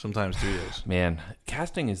 days, sometimes 3 days. Man,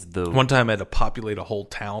 casting is the One time I had to populate a whole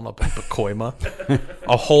town up in Pacoima.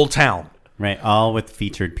 A whole town. Right, all with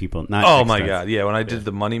featured people. Not Oh my extras. god, yeah. When I did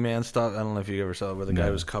the Money Man stuff, I don't know if you ever saw it, where the guy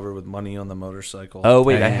was covered with money on the motorcycle. Oh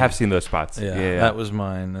wait, Yeah, I yeah. have seen those spots. yeah, that was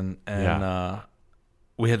mine, and Yeah.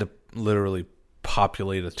 we had to literally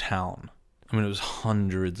populate a town. I mean, it was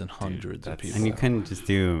hundreds and hundreds of people. And you couldn't just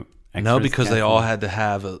do No, extras because they casting? all had to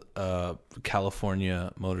have a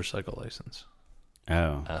California motorcycle license.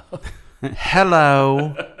 Oh.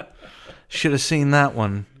 Hello. Should have seen that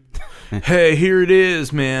one. Hey, here it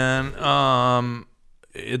is, man.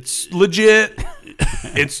 It's legit.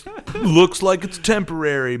 It's looks like it's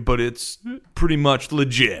temporary, but it's pretty much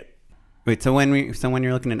legit. Wait, so when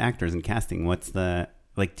you're looking at actors and casting, what's the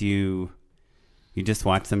do you You just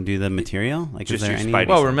watch them do the material? Like, Just is there your any? Spidey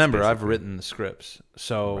Well, sense, remember, I've basically. written the scripts,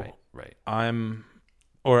 so Right. I'm,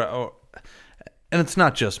 or, and it's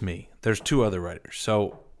not just me. There's 2 other writers.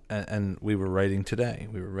 So, and we were writing today.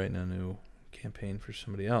 We were writing a new campaign for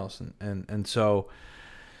somebody else, and so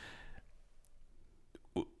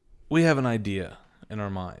we have an idea in our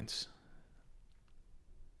minds,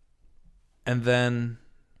 and then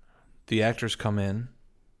the actors come in,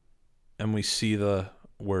 and we see the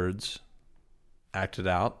words acted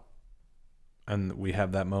out, and we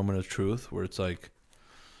have that moment of truth where it's like,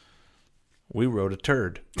 we wrote a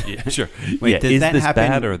turd. Yeah, sure. Wait, yeah, does is that this happen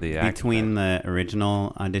bad or the actor between bad? the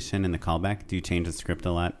original audition and the callback? Do you change the script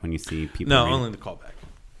a lot when you see people? No, read? only the callback.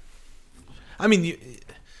 I mean,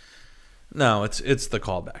 no, it's the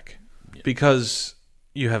callback because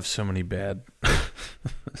you have so many bad,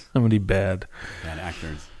 Bad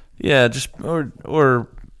actors. Yeah, just or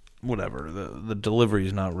whatever. The delivery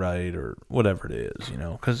is not right or whatever it is, you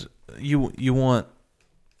know, because you want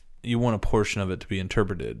a portion of it to be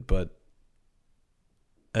interpreted, but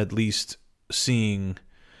at least seeing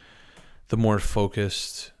the more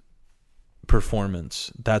focused performance,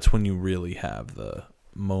 that's when you really have the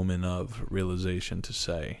moment of realization to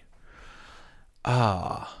say,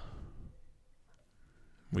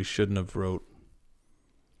 we shouldn't have wrote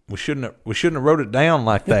it down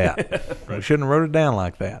like that. We shouldn't have wrote it down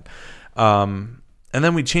like that. And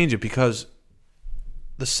then we change it because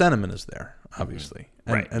the sentiment is there, obviously.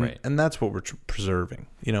 And that's what we're preserving.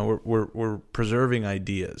 You know, we're preserving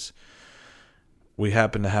ideas. We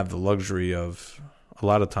happen to have the luxury of a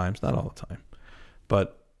lot of times, not all the time,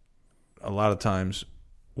 but a lot of times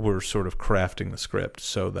we're sort of crafting the script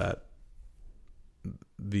so that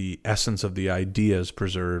the essence of the idea is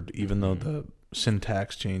preserved, even though the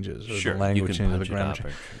syntax changes or the language changes, the grammar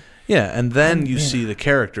changes. Yeah, and then you see the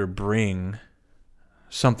character bring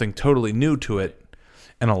something totally new to it.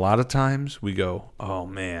 And a lot of times we go, oh,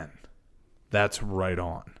 man, that's right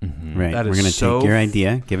on. Mm-hmm. Right. That We're is going to so take your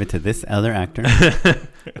idea, give it to this other actor.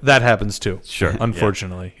 That happens too. Sure.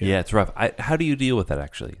 Unfortunately. Yeah, it's rough. How do you deal with that,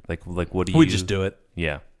 actually? Like what do you... We just do it.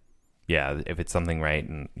 Yeah. Yeah, if it's something right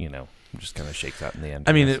and, you know, it just kind of shakes out in the end.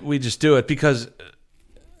 I mean, we just do it because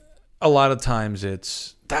a lot of times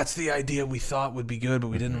that's the idea we thought would be good, but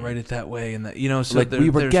we didn't write it that way. And that, you know, so like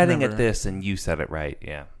we were there's getting never, at this and you said it right.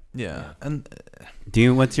 Yeah. Yeah. And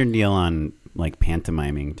What's your deal on like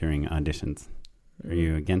pantomiming during auditions? Are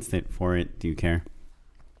you against it, for it? Do you care?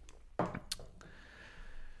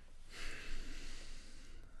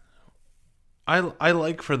 I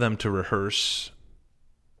like for them to rehearse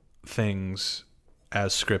things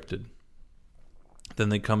as scripted. Then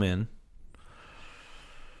they come in.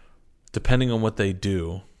 Depending on what they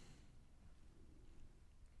do,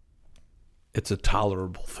 it's a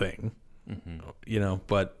tolerable thing, you know.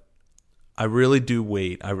 But I really do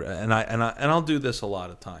wait. And I'll do this a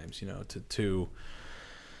lot of times, you know, to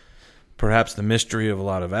perhaps the mystery of a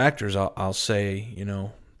lot of actors. I'll say, you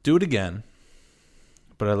know, do it again,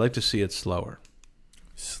 but I'd like to see it slower.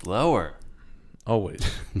 Slower. Always.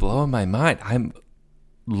 Blowing my mind. I've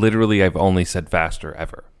only said faster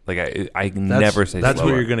ever. Like I never say that's slower.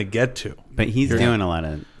 where you're going to get to. But he's doing a lot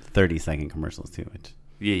of 30-second commercials too, which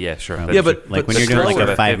Yeah, sure. Yeah, but like when but you're doing like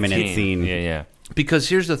slower. a 5-minute 15. scene. Yeah. Because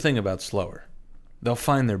here's the thing about slower. They'll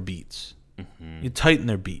find their beats. You tighten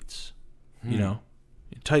their beats. You know?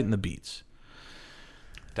 You tighten the beats.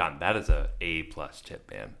 Don, that is a A+ tip,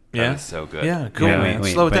 man. Yeah? That is so good. Yeah, cool, Yeah, man.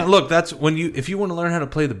 wait, Slow it but- down. Look, that's when if you want to learn how to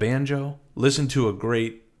play the banjo, listen to a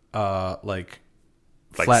great like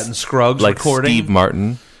Flatt and Scruggs like recording. Steve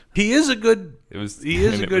Martin. He is a good It was. he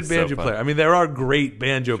is and a it good was so banjo fun. player. I mean, there are great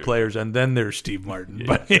banjo players, and then there's Steve Martin.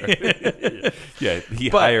 But Yeah, he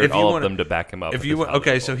But hired if you all wanna- of them to back him up. if with you his want, okay,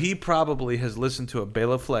 holiday so bowl. he probably has listened to a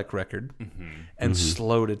Bela Fleck record and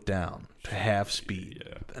slowed it down to half speed,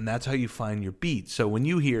 and that's how you find your beat. So when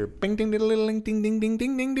you hear bing ding diddle ding ding ding ding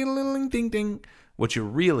ding ding diddle ding ding ding, what you're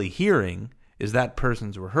really hearing is that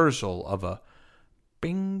person's rehearsal of a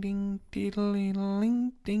bing ding diddle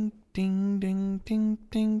ding ding ding ding ding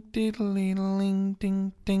ding diddle ding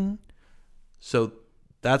ding ding. So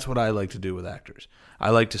that's what I like to do with actors. I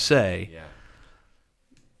like to say,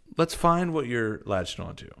 let's find what you're latched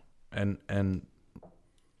onto, and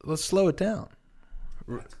let's slow it down.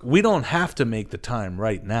 We don't have to make the time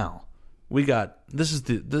right now. We got this is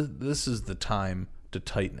the time to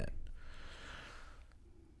tighten it,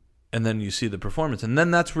 and then you see the performance, and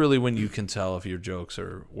then that's really when you can tell if your jokes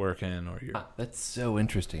are working or you're. That's so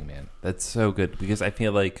interesting, man. That's so good because I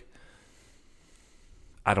feel like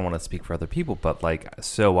I don't want to speak for other people, but like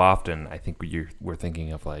so often I think we're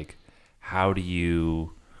thinking of like how do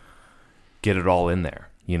you get it all in there?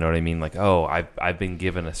 You know what I mean? Like, oh, I've been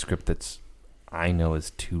given a script that's I know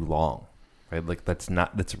is too long, right? Like that's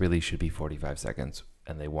really should be 45 seconds,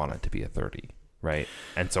 and they want it to be a 30, right?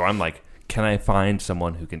 And so I'm like, can I find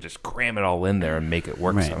someone who can just cram it all in there and make it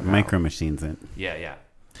work somehow? Micro machines it. Yeah.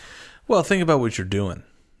 Well, think about what you're doing.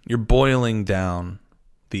 You're boiling down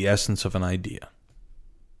the essence of an idea.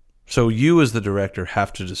 So you as the director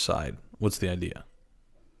have to decide what's the idea.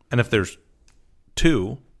 And if there's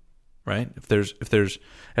two, right? If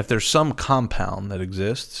there's some compound that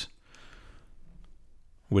exists,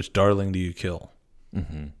 which darling do you kill?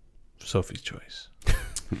 Mm-hmm. Sophie's Choice.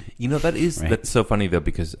 You know, that's so funny though,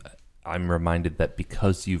 because I'm reminded that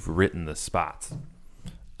because you've written the spots,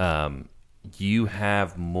 you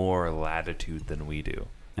have more latitude than we do.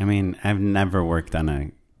 I mean, I've never worked on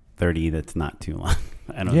a 30 that's not too long.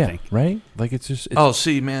 I don't think. Right? Like it's just.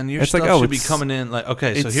 See, man, your stuff should be coming in like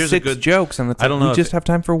okay. So here's 6 a good jokes, and it's I don't know. We just have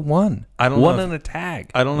time for one. I don't one know and a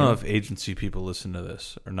tag. I don't know if agency people listen to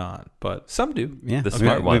this or not, but some do. Yeah, the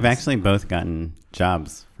smart ones. We've actually both gotten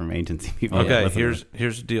jobs from agency people. Okay, here's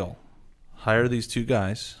the deal: hire these two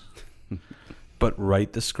guys, but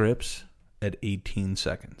write the scripts at 18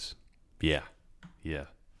 seconds. Yeah.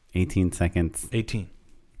 18 seconds. 18.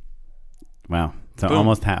 Wow, so Boom.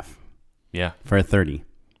 almost half. Yeah, for a 30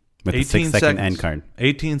 with a 6-second end card.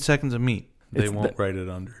 18 seconds of meat. They won't write it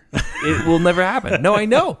under. It will never happen. No, I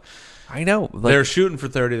know. Like, they're shooting for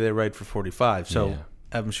 30. They write for 45. So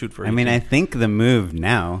have them shoot for 18. I mean, I think the move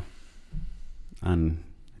now on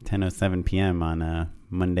 10:07 p.m. on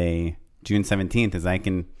Monday, June 17th is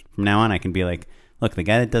from now on I can be like, look, the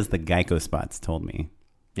guy that does the Geico spots told me.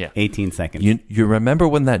 Yeah. 18 seconds. You remember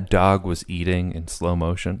when that dog was eating in slow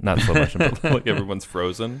motion? Not slow motion, but like everyone's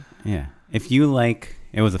frozen? Yeah. If you like...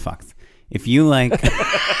 It was a fox. If you like...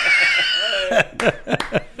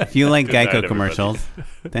 if you like Geico commercials,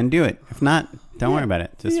 then do it. If not, don't worry about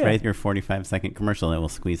it. Just write your 45-second commercial that will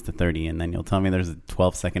squeeze to 30, and then you'll tell me there's a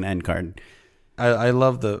 12-second end card. I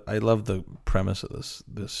love the premise of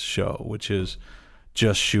this show, which is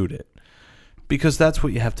just shoot it. Because that's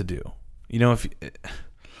what you have to do. You know,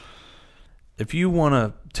 if you want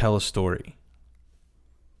to tell a story,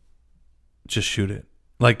 just shoot it.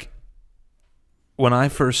 Like when I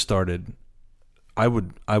first started, I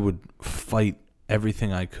would fight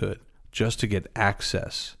everything I could just to get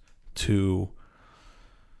access to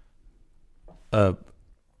a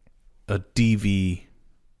DV,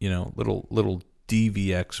 little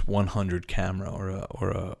DVX 100 camera or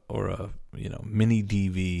a mini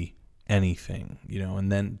DV anything,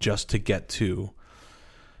 and then just to get to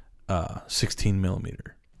 16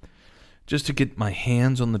 millimeter, just to get my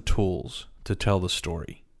hands on the tools to tell the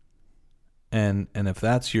story. And if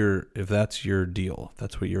that's your deal, if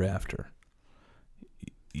that's what you're after,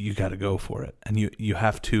 you got to go for it. And you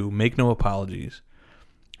have to make no apologies.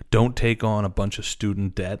 Don't take on a bunch of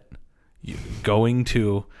student debt. Going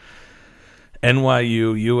to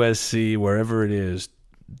NYU, USC, wherever it is,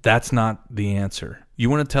 that's not the answer. You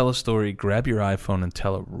want to tell a story, grab your iPhone and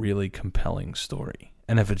tell a really compelling story.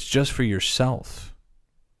 And if it's just for yourself,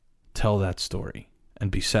 tell that story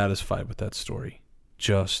and be satisfied with that story.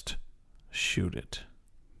 Just shoot it.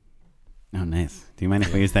 Oh, nice. Do you mind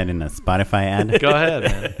if we use that in a Spotify ad? Go ahead,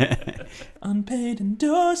 man. Unpaid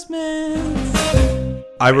endorsements.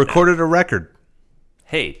 I recorded a record.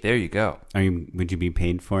 Hey, there you go. Would you be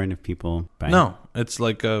paid for it if people buy it? No, it's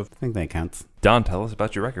like I think that counts. Don, tell us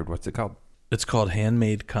about your record. What's it called? It's called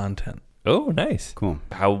Handmade Content. Oh, nice. Cool.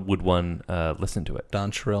 How would one listen to it?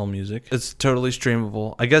 Don Cherrell Music. It's totally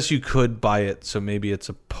streamable. I guess you could buy it, so maybe it's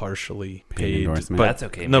a partially paid endorsement. but that's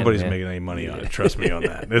okay. Nobody's man. making any money on it. Trust me on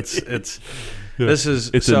that. It's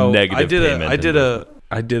a negative payment.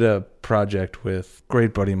 I did a project with a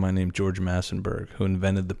great buddy of mine named George Massenberg, who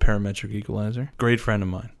invented the parametric equalizer. Great friend of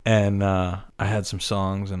mine. And I had some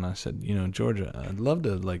songs, and I said, George, I'd love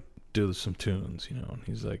to do some tunes, And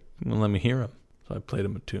he's like, well, let me hear them. So I played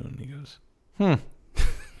him a tune. He goes,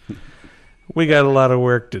 we got a lot of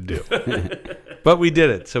work to do. But we did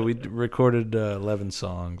it. So we recorded 11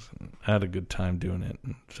 songs and had a good time doing it.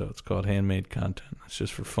 And so it's called Handmade Content. It's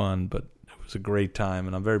just for fun, but it was a great time,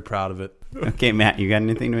 and I'm very proud of it. Okay, Matt, you got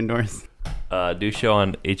anything to endorse? New show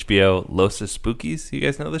on HBO, Los Spookies. You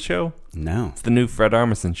guys know the show? No. It's the new Fred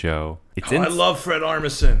Armisen show. I love Fred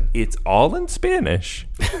Armisen. It's all in Spanish,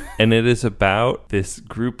 and it is about this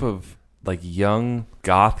group of young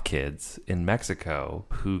goth kids in Mexico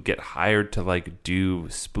who get hired to do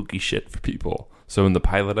spooky shit for people. So in the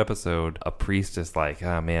pilot episode, a priest is like,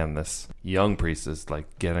 oh man, this young priest is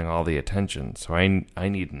getting all the attention. So I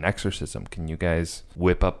need an exorcism. Can you guys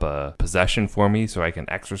whip up a possession for me so I can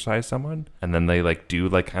exorcise someone? And then they do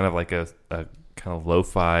kind of a kind of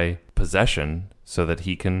lo-fi possession so that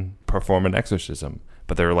he can perform an exorcism.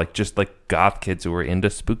 But they're like just like goth kids who are into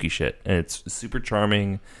spooky shit, and it's super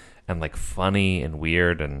charming and like funny and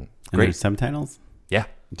weird and great. there's subtitles? Yeah.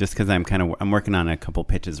 Just because I'm working on a couple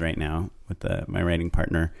pitches right now with my writing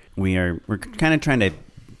partner. We're kind of trying to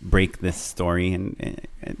break this story, and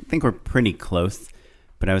I think we're pretty close.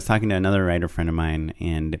 But I was talking to another writer friend of mine,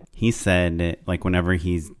 and he said like whenever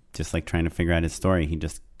he's just like trying to figure out his story, he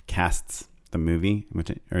just casts the movie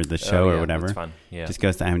or the show or whatever. That's fun. Yeah. Just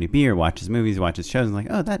goes to IMDb or watches movies, watches shows, and like,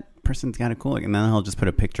 oh, that person's kind of cool. And then he'll just put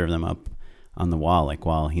a picture of them up on the wall, like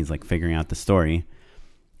while he's like figuring out the story.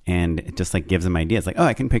 And it just like gives him ideas, like, oh,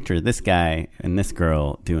 I can picture this guy and this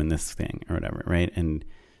girl doing this thing or whatever, right? And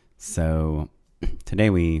so today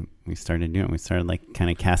we started doing it. We started like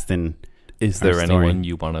kind of casting. Is there anyone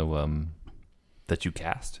you want to that you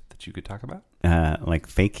cast that you could talk about? Like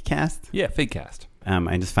fake cast? Yeah, fake cast.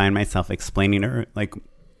 I just find myself explaining her like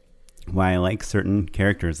why I like certain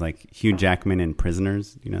characters, like Hugh Jackman in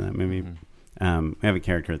Prisoners. You know that movie? Mm-hmm. We have a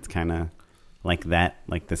character that's kind of like that,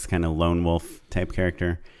 like this kind of lone wolf type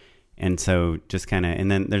character. And so just kind of, and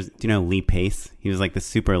then there's, do you know Lee Pace? He was like the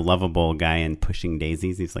super lovable guy in Pushing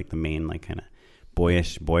Daisies. He's like the main, like kind of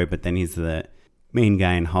boyish boy, but then he's the main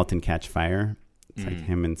guy in Halt and Catch Fire. It's like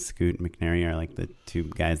him and Scoot McNairy are like the two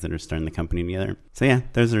guys that are starting the company together. So yeah,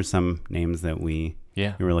 those are some names that we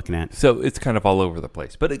were looking at. So it's kind of all over the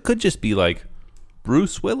place, but it could just be like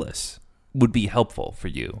Bruce Willis would be helpful for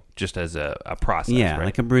you just as a process. Yeah, right?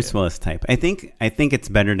 like a Bruce Willis type. I think it's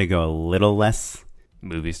better to go a little less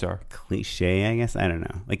movie star cliche, I guess. I don't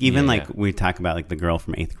know. Like even we talk about like the girl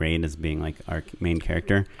from 8th grade as being like our main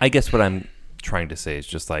character. I guess what I'm trying to say is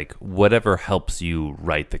just like whatever helps you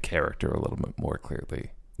write the character a little bit more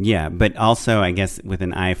clearly. Yeah, but also I guess with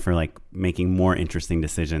an eye for like making more interesting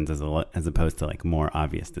decisions as opposed to like more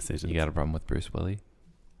obvious decisions. You got a problem with Bruce Willis?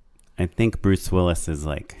 I think Bruce Willis is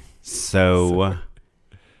like so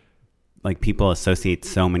like people associate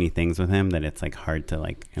so many things with him that it's like hard to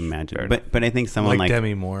like imagine. But I think someone like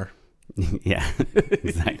Demi Moore. Yeah,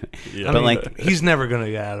 exactly. Yeah. But like he's never going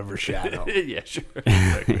to get out of her shadow. Yeah, sure.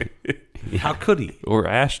 Exactly. How could he? Or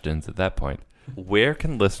Ashton's at that point. Where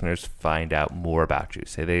can listeners find out more about you?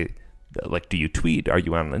 Say they like, do you tweet? Are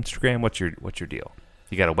you on Instagram? What's your deal?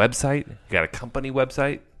 You got a website? You got a company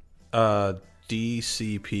website?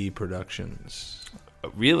 DCP Productions.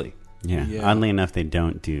 Really? Yeah. Oddly enough, they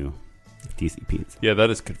don't do DCPs. Yeah, that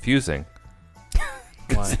is confusing.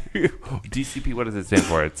 Why? DCP, what does it stand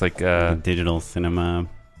for? It's like digital cinema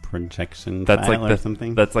projection that's file like or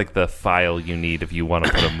something. That's like the file you need if you want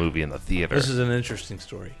to put a movie in the theater. This is an interesting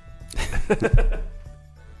story.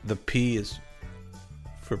 The P is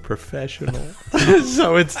for professional.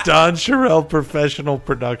 So it's Don Sherrill Professional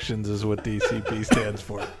Productions is what DCP stands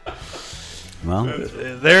for. Well,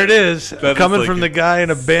 there it is. Coming from the guy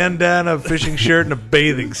in a bandana, a fishing shirt, and a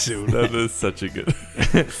bathing suit. That is such a good.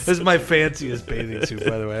 This is my fanciest bathing suit,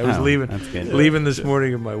 by the way. I was leaving this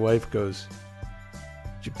morning, and my wife goes,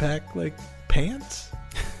 "Did you pack like pants?"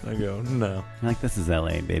 I go, "No." I'm like, this is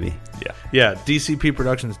LA, baby. Yeah.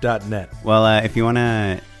 DCPProductions.net. Well, if you want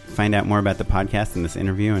to find out more about the podcast and this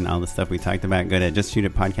interview and all the stuff we talked about, go to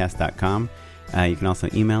justshootitpodcast.com. You can also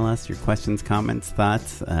email us your questions, comments,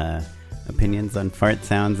 thoughts, opinions on fart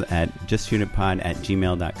sounds at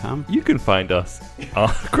justshootitpod@gmail.com. You can find us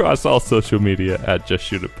across all social media at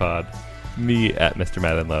justshootitpod. Me at Mr.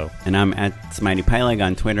 Madden Low. And I'm at Smitey Pyleg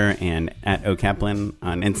on Twitter and at O'Kaplan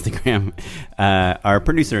on Instagram. Our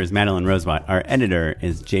producer is Madeline Rosewatt. Our editor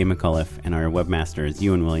is Jay McCullough. And our webmaster is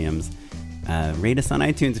Ewan Williams. Rate us on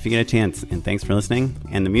iTunes if you get a chance. And thanks for listening.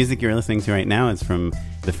 And the music you're listening to right now is from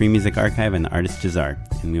the Free Music Archive and the artist Jazar.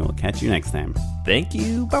 And we will catch you next time. Thank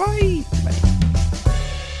you. Bye-bye. Bye.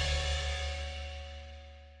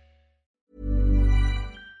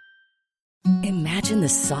 Imagine the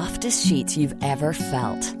softest sheets you've ever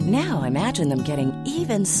felt. Now imagine them getting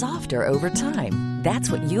even softer over time.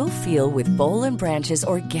 That's what you'll feel with Boll & Branch's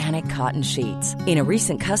organic cotton sheets. In a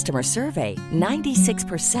recent customer survey,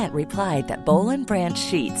 96% replied that Boll & Branch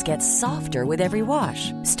sheets get softer with every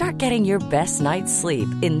wash. Start getting your best night's sleep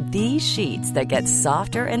in these sheets that get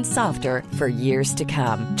softer and softer for years to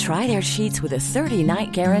come. Try their sheets with a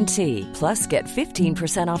 30-night guarantee. Plus, get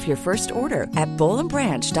 15% off your first order at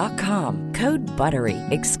bollandbranch.com. Code BUTTERY.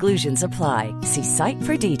 Exclusions apply. See site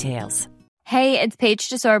for details. Hey, it's Paige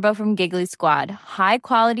DeSorbo from Giggly Squad. High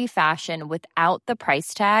quality fashion without the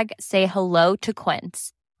price tag. Say hello to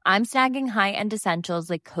Quince. I'm snagging high-end essentials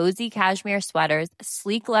like cozy cashmere sweaters,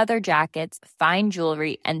 sleek leather jackets, fine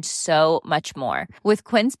jewelry, and so much more. With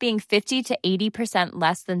Quince being 50 to 80%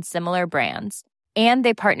 less than similar brands. And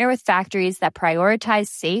they partner with factories that prioritize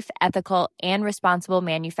safe, ethical, and responsible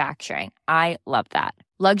manufacturing. I love that.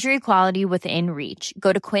 Luxury quality within reach.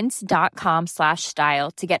 Go to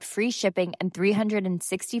quince.com/style to get free shipping and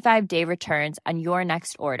 365-day returns on your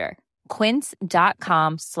next order.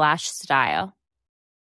 Quince.com/style.